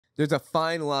There's a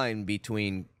fine line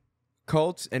between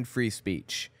cults and free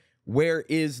speech. Where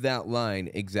is that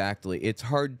line exactly? It's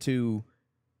hard to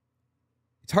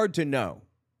know.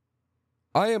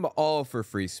 I am all for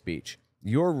free speech.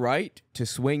 Your right to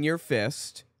swing your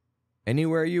fist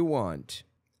anywhere you want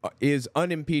is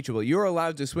unimpeachable. You're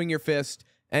allowed to swing your fist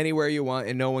anywhere you want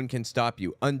and no one can stop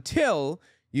you until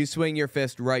you swing your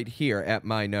fist right here at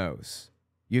my nose.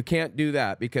 You can't do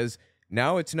that because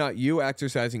now it's not you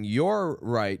exercising your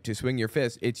right to swing your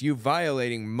fist. It's you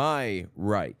violating my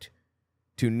right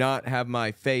to not have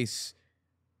my face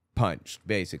punched,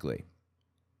 basically.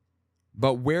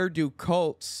 But where do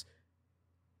cults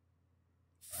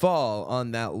fall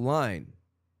on that line?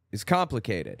 It's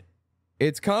complicated.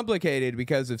 It's complicated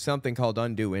because of something called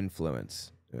undue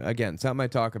influence. Again, something I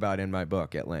talk about in my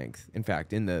book at length. In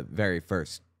fact, in the very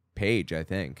first page, I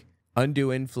think.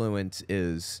 Undue influence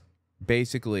is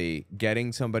basically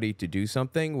getting somebody to do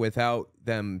something without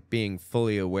them being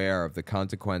fully aware of the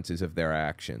consequences of their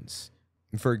actions.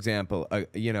 For example,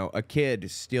 a kid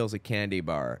steals a candy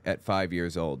bar at 5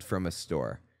 years old from a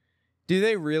store. Do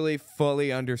they really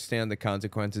fully understand the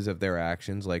consequences of their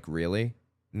actions? Like, really?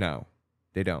 No,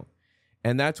 they don't.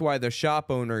 And that's why the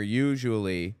shop owner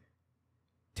usually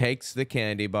takes the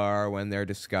candy bar when they're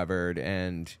discovered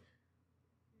and,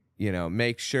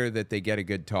 makes sure that they get a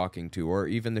good talking to, or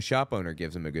even the shop owner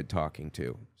gives them a good talking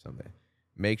to. Something.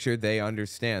 Make sure they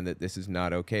understand that this is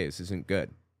not okay. This isn't good.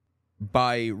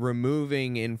 By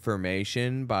removing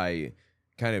information, by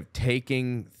kind of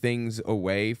taking things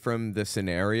away from the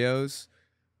scenarios,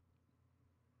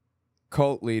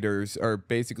 cult leaders are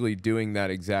basically doing that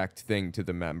exact thing to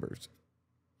the members.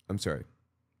 I'm sorry.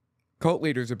 Cult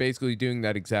leaders are basically doing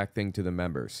that exact thing to the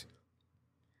members.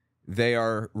 They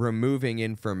are removing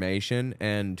information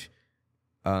and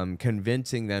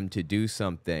convincing them to do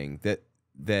something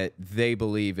that they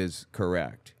believe is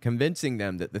correct. Convincing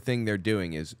them that the thing they're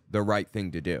doing is the right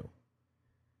thing to do.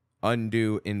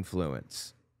 Undue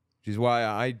influence. Which is why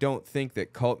I don't think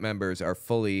that cult members are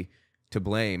fully to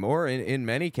blame, or in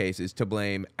many cases to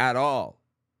blame at all,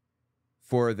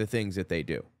 for the things that they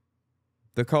do.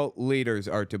 The cult leaders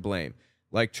are to blame.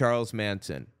 Like Charles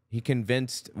Manson. He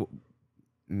convinced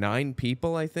 9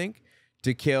 people, I think,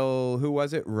 to kill, who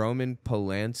was it? Roman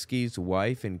Polanski's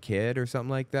wife and kid or something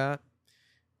like that.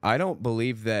 I don't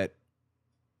believe that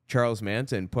Charles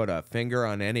Manson put a finger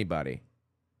on anybody,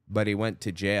 but he went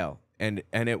to jail, and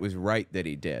it was right that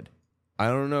he did. I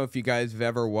don't know if you guys have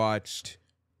ever watched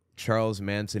Charles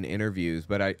Manson interviews,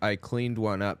 but I cleaned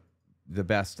one up the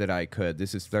best that I could.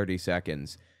 This is 30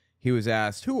 seconds. He was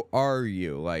asked, "Who are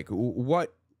you? What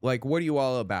are you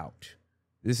all about?"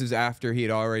 This is after he had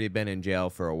already been in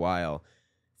jail for a while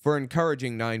for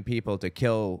encouraging 9 people to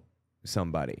kill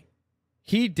somebody.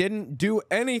 He didn't do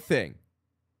anything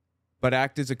but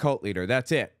act as a cult leader.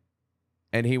 That's it.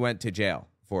 And he went to jail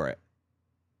for it.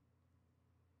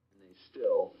 They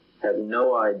still have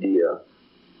no idea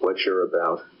what you're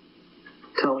about.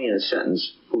 Tell me in a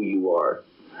sentence who you are.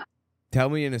 Tell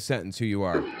me in a sentence who you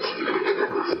are.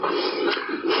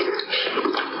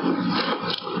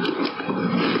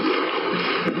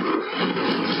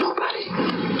 Nobody.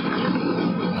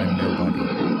 I'm nobody.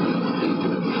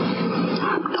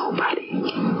 I'm nobody.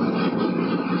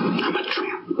 I'm a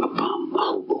tramp, a bum, a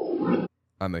hobo.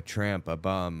 I'm a tramp, a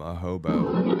bum, a hobo.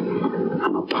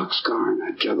 I'm a boxcar and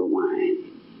a jug of wine.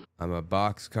 I'm a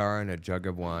boxcar and a jug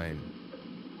of wine.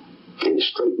 And a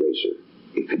straight razor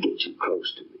if you get too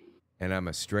close to me. And I'm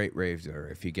a straight razor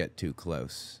if you get too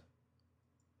close.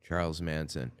 Charles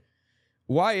Manson.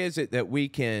 Why is it that we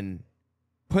can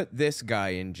put this guy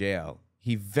in jail?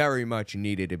 He very much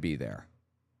needed to be there.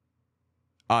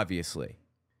 Obviously.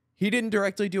 He didn't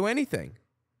directly do anything.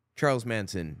 Charles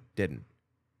Manson didn't.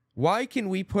 Why can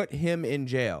we put him in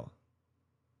jail,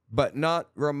 but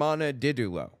not Ramana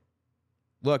Didulo?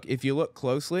 Look, if you look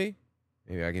closely,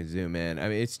 maybe I can zoom in. I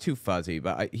mean, it's too fuzzy,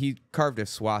 but he carved a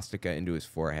swastika into his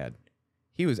forehead.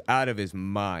 He was out of his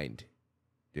mind,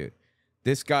 dude.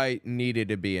 This guy needed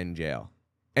to be in jail.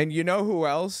 And you know who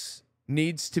else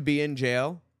needs to be in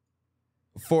jail?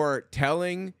 For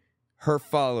telling her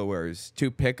followers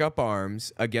to pick up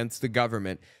arms against the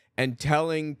government and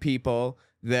telling people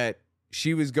that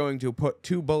she was going to put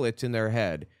 2 bullets in their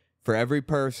head for every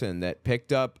person that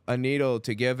picked up a needle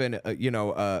to give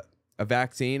a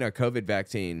vaccine, a COVID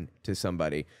vaccine to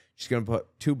somebody. She's going to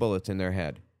put 2 bullets in their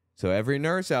head. So every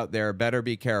nurse out there better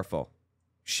be careful.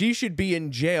 She should be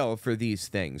in jail for these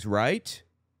things, right?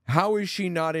 How is she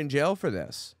not in jail for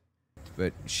this?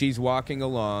 But she's walking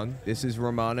along. This is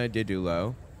Ramana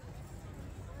Didulo.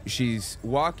 She's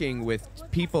walking with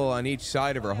people on each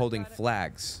side of her holding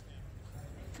flags.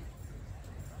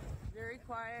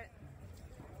 quiet.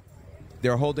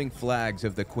 They're holding flags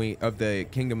of the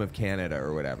Kingdom of Canada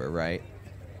or whatever, right?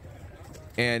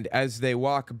 And as they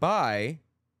walk by,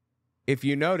 if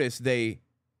you notice, they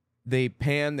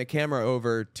pan the camera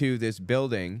over to this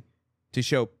building to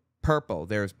show purple.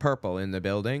 There's purple in the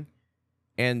building.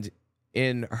 And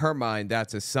in her mind,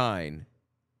 that's a sign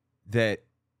that,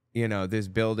 you know, this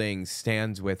building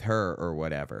stands with her or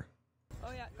whatever.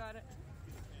 Oh yeah, got it.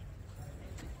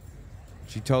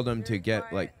 She told him to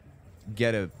get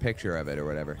a picture of it or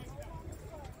whatever.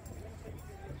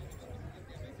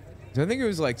 So I think it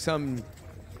was like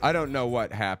I don't know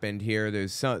what happened here.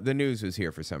 The news was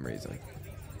here for some reason.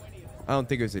 I don't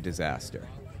think it was a disaster.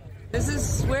 This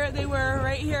is where they were,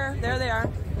 right here. There they are.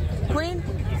 Queen,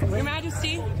 Your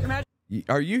Majesty, Your Majesty.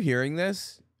 Are you hearing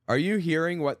this? Are you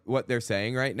hearing what they're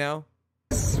saying right now?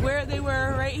 This is where they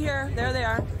were, right here. There they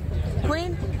are.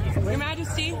 Queen, Your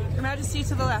Majesty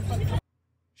to the left.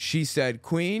 She said,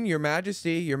 Queen, Your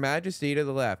Majesty to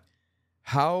the left.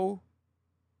 How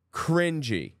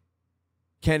cringy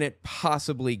can it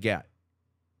possibly get?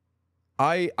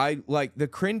 I like, the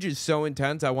cringe is so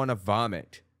intense, I want to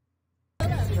vomit.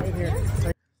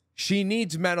 She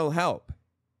needs mental help.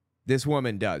 This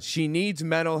woman does. She needs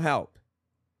mental help.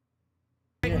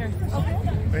 Right here.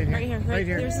 Right here. Right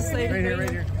here. There's this lady. Right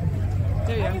here.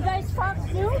 There you Are go. you guys Fox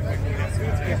News?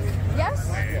 Yes?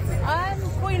 I'm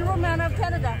Queen Romana of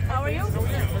Canada. How are you?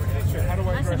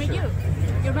 Nice to meet you.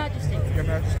 Your Majesty.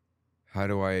 How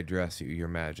do I address you, Your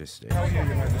Majesty?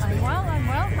 I'm well.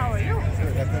 How are you?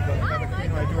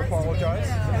 I do apologize.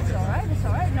 It's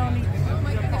all right. No need to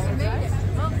apologize.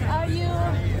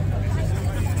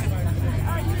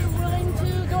 Are you willing to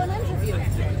do an interview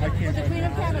with the Queen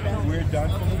of Canada? We're done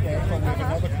for the day, but we have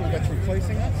another crew that's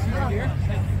replacing us right here.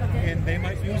 And they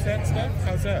might use that stuff.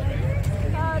 How's that?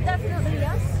 Definitely,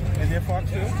 yes. And they're Fox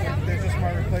News. They're just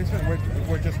my replacement.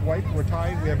 We're just wiped, we're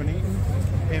tired, we haven't eaten,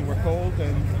 and we're cold,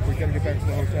 and we're going to get back to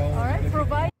the hotel. All right,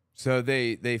 provide. So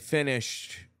they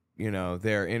finished, you know,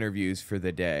 their interviews for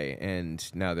the day, and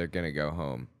now they're going to go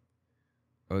home.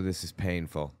 Oh, this is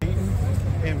painful.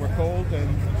 And we're cold,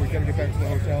 and we're going to get back to the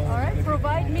hotel. All right,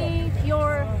 provide me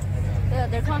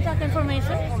their contact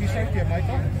information. You said you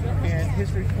Michael and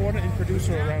his reporter and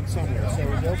producer around somewhere, so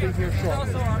they'll be here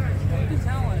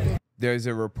shortly. There's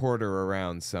a reporter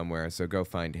around somewhere, so go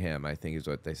find him, I think is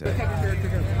what they said. Hi, I'm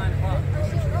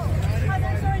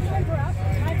sorry to interrupt.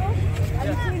 Michael,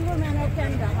 I'm Queen Romana of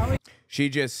Canada. How are you? She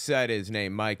just said his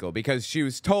name, Michael, because she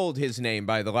was told his name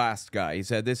by the last guy. He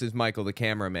said, this is Michael, the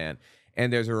cameraman.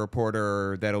 And there's a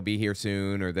reporter that'll be here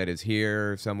soon, or that is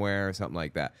here somewhere, or something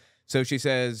like that. So she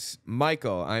says,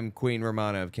 Michael, I'm Queen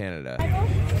Romana of Canada. Michael,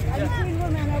 I'm Queen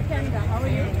Romana of Canada. How are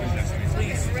you?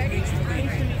 Please. Nice to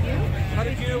meet you. How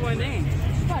did you know my name?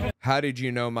 How did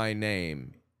you know my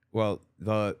name? Well,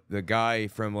 the guy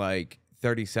from like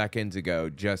 30 seconds ago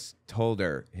just told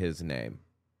her his name.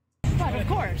 But of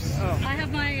course, I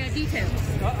have my details.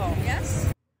 Uh-oh.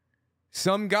 Yes?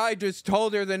 Some guy just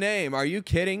told her the name. Are you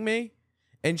kidding me?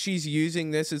 And she's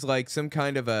using this as like some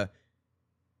kind of a,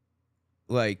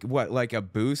 like what, like a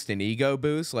boost, an ego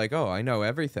boost? Like, oh, I know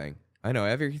everything. I know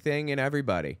everything and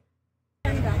everybody.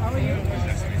 Canada, how are you?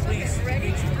 Please. Nice to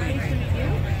meet you.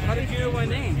 How did you know my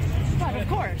name? But of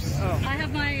course, I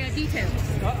have my details.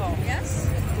 Uh-oh. Yes?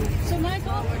 So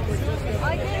Michael,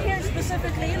 I came here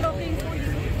specifically looking for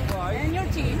you and your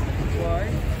team Why?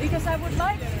 because I would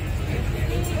like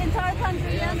the entire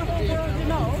country and the whole world to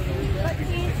know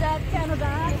that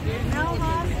Canada now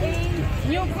has a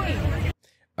new queen.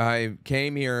 I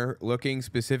came here looking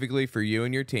specifically for you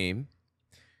and your team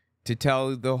to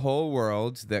tell the whole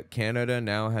world that Canada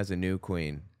now has a new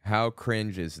queen. How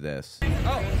cringe is this?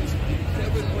 Are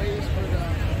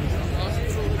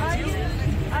you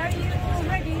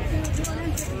ready to do an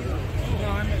interview? No,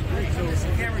 I'm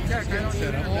camera tech. I don't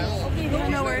set up now. Okay,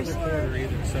 No worries. No.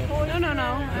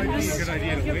 I'm Might be a good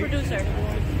idea to your wait. producer.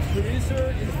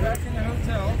 Producer is back in the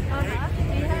hotel.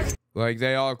 He has Like,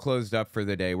 they all closed up for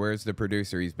the day. Where's the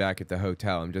producer? He's back at the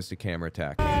hotel. I'm just a camera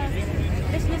tech.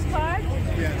 business card.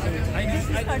 Yeah,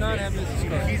 I do not have this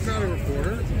card. he's not a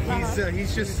reporter.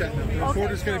 He's just setting up. The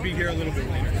reporter's going to be here a little bit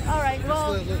later. All right,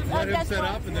 well, Let him that's set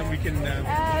fine. up, and then we can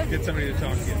get somebody to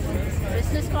talk to you.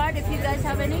 Business card, if you guys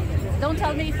have any. Don't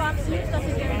tell me Fox News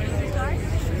doesn't get a business card.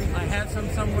 I have some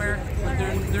somewhere, but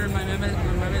they're in my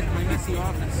messy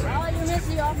office. Oh, you miss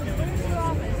the office. Where's your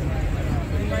office?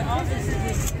 My office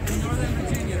is in Northern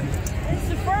Virginia. It's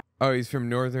the first Oh, he's from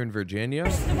Northern Virginia?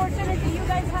 opportunity you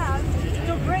guys have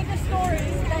to break a story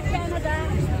that Canada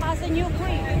has a new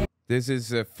queen. This is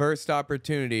the first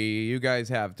opportunity you guys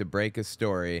have to break a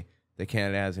story that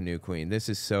Canada has a new queen. This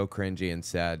is so cringy and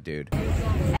sad, dude.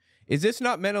 Is this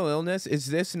not mental illness? Is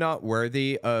this not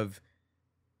worthy of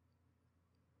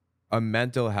a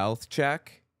mental health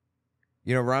check?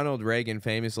 You know, Ronald Reagan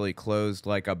famously closed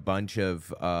like a bunch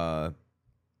of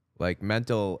like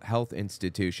mental health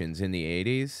institutions in the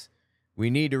 80s. We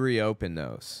need to reopen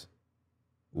those.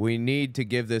 We need to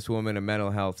give this woman a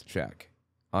mental health check.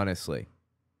 Honestly.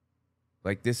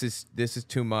 Like, this is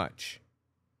too much.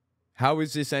 How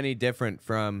is this any different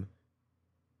from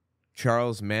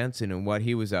Charles Manson and what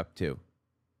he was up to?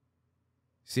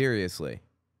 Seriously.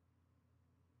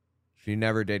 She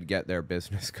never did get their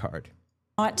business card.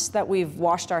 Not that we've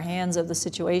washed our hands of the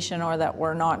situation or that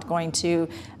we're not going to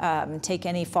take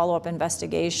any follow-up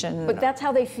investigation. But that's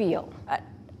how they feel.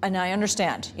 And I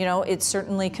understand, you know, it's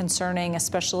certainly concerning,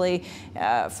 especially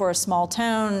for a small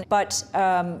town, but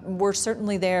we're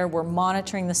certainly there, we're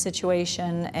monitoring the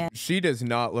situation. And she does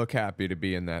not look happy to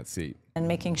be in that seat. And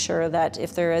making sure that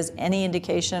if there is any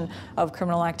indication of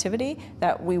criminal activity,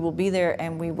 that we will be there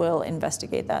and we will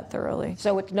investigate that thoroughly.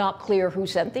 So it's not clear who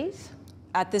sent these?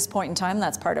 At this point in time,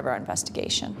 that's part of our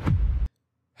investigation.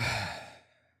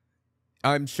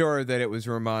 I'm sure that it was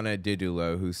Romana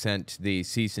Didulo who sent the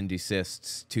cease and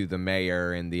desists to the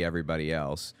mayor and the everybody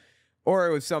else. Or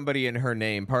it was somebody in her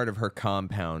name, part of her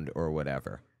compound or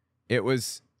whatever. It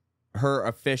was her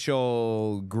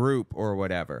official group or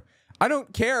whatever. I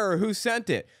don't care who sent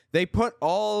it. They put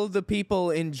all the people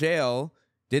in jail,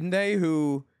 didn't they,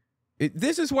 who...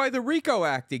 This is why the RICO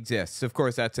Act exists. Of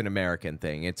course, that's an American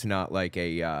thing. It's not like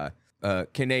a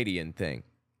Canadian thing.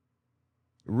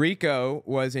 RICO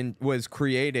was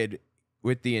created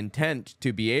with the intent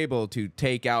to be able to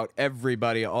take out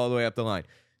everybody all the way up the line.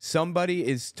 Somebody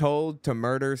is told to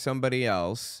murder somebody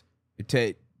else,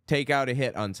 to take out a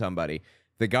hit on somebody.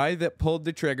 The guy that pulled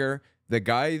the trigger, the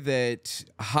guy that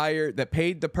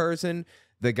paid the person,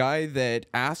 the guy that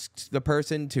asked the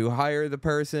person to hire the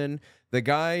person, the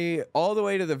guy all the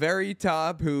way to the very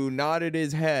top who nodded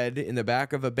his head in the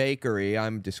back of a bakery.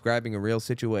 I'm describing a real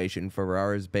situation.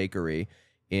 Ferrara's Bakery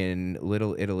in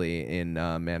Little Italy in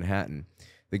Manhattan.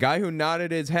 The guy who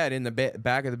nodded his head in the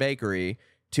back of the bakery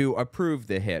to approve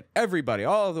the hit. Everybody,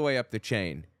 all the way up the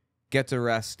chain, gets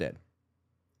arrested.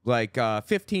 Like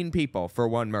 15 people for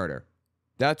one murder.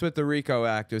 That's what the RICO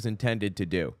Act was intended to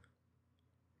do.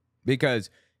 Because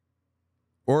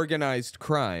organized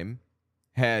crime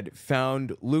had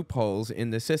found loopholes in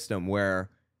the system where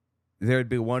there'd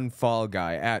be one fall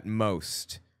guy at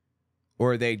most.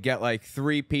 Or they'd get like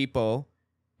 3 people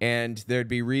and there'd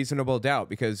be reasonable doubt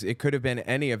because it could have been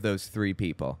any of those 3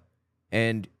 people.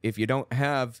 And if you don't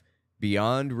have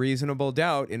beyond reasonable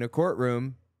doubt in a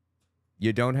courtroom,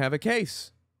 you don't have a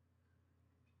case.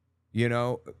 You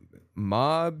know,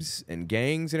 mobs and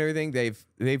gangs and everything,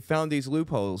 they've found these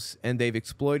loopholes and they've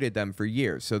exploited them for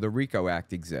years. So the RICO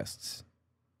Act exists.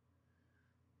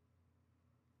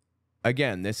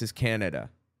 Again, this is Canada.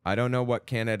 I don't know what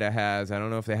Canada has. I don't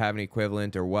know if they have an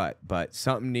equivalent or what, but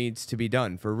something needs to be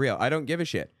done for real. I don't give a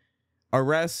shit.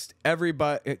 Arrest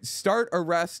everybody. Start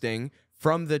arresting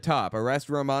from the top. Arrest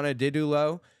Romana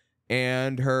Didulo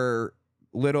and her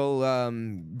little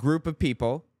group of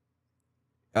people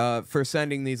for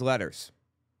sending these letters.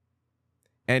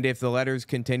 And if the letters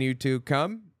continue to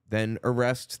come, then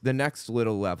arrest the next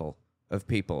little level of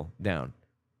people down.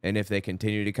 And if they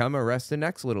continue to come, arrest the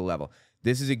next little level.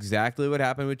 This is exactly what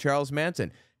happened with Charles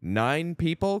Manson. 9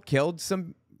 people killed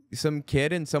some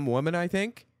kid and some woman, I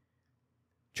think.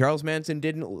 Charles Manson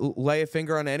didn't lay a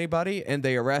finger on anybody, and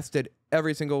they arrested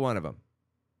every single one of them.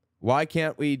 Why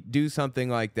can't we do something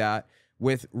like that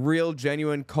with real,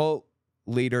 genuine cult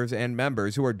leaders and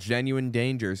members who are genuine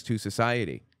dangers to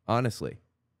society? Honestly.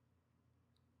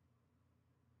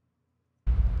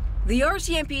 The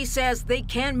RCMP says they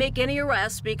can't make any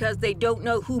arrests because they don't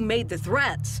know who made the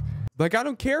threats. Like, I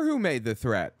don't care who made the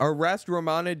threat. Arrest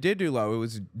Romana Didulo. It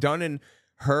was done in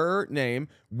her name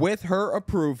with her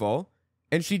approval,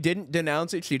 and she didn't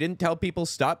denounce it. She didn't tell people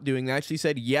stop doing that. She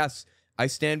said, yes, I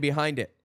stand behind it.